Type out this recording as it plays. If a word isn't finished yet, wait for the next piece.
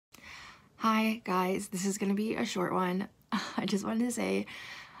Hi guys, this is gonna be a short one. I just wanted to say,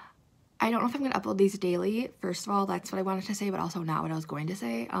 I don't know if I'm gonna upload these daily. First of all, that's what I wanted to say, but also not what I was going to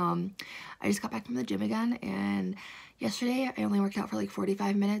say. I just got back from the gym again, and yesterday I only worked out for like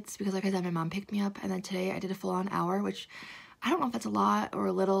 45 minutes because like I said, my mom picked me up, and then today I did a full-on hour, which I don't know if that's a lot or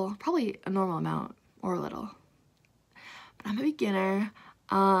a little, probably a normal amount or a little. But I'm a beginner.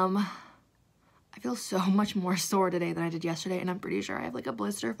 I feel so much more sore today than I did yesterday, and I'm pretty sure I have like a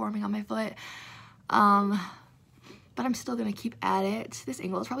blister forming on my foot. But I'm still gonna keep at it. This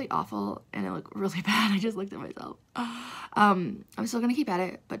angle is probably awful and it looked really bad. I just looked at myself. I'm still gonna keep at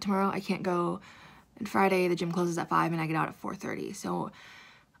it, but tomorrow I can't go, and Friday the gym closes at 5 and I get out at 4:30. So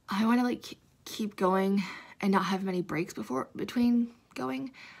I wanna like keep going and not have many breaks between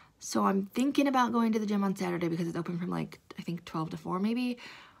going. So I'm thinking about going to the gym on Saturday because it's open from like, I think 12 to 4 maybe,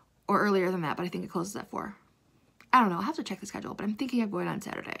 or earlier than that, but I think it closes at 4. I don't know, I'll have to check the schedule, but I'm thinking of going on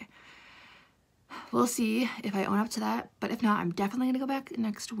Saturday. We'll see if I own up to that, but if not, I'm definitely gonna go back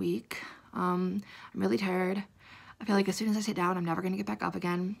next week. I'm really tired. I feel like as soon as I sit down, I'm never gonna get back up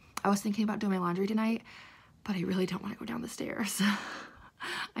again. I was thinking about doing my laundry tonight, but I really don't wanna go down the stairs.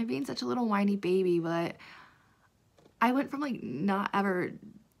 I'm being such a little whiny baby, but I went from like not ever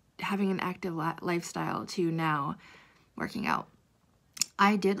having an active lifestyle to now working out.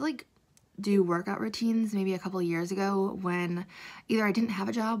 I did like do workout routines maybe a couple years ago when either I didn't have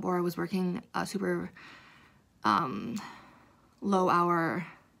a job or I was working a super low hour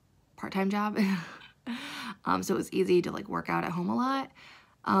part-time job. So it was easy to like work out at home a lot.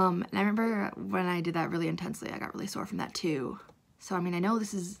 And I remember when I did that really intensely, I got really sore from that too. So I mean, I know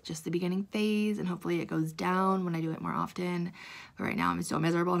this is just the beginning phase and hopefully it goes down when I do it more often. But right now I'm so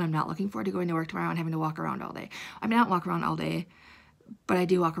miserable and I'm not looking forward to going to work tomorrow and having to walk around all day. I mean, I don't walk around all day, but I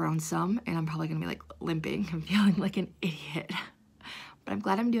do walk around some, and I'm probably gonna be like limping and feeling like an idiot. But I'm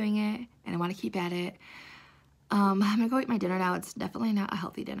glad I'm doing it and I want to keep at it. I'm gonna go eat my dinner now. It's definitely not a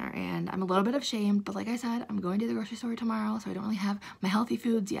healthy dinner and I'm a little bit ashamed, but like I said, I'm going to the grocery store tomorrow, so I don't really have my healthy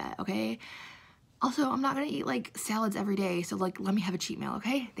foods yet, okay? Also, I'm not gonna eat like salads every day, so like let me have a cheat meal,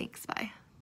 okay? Thanks, bye.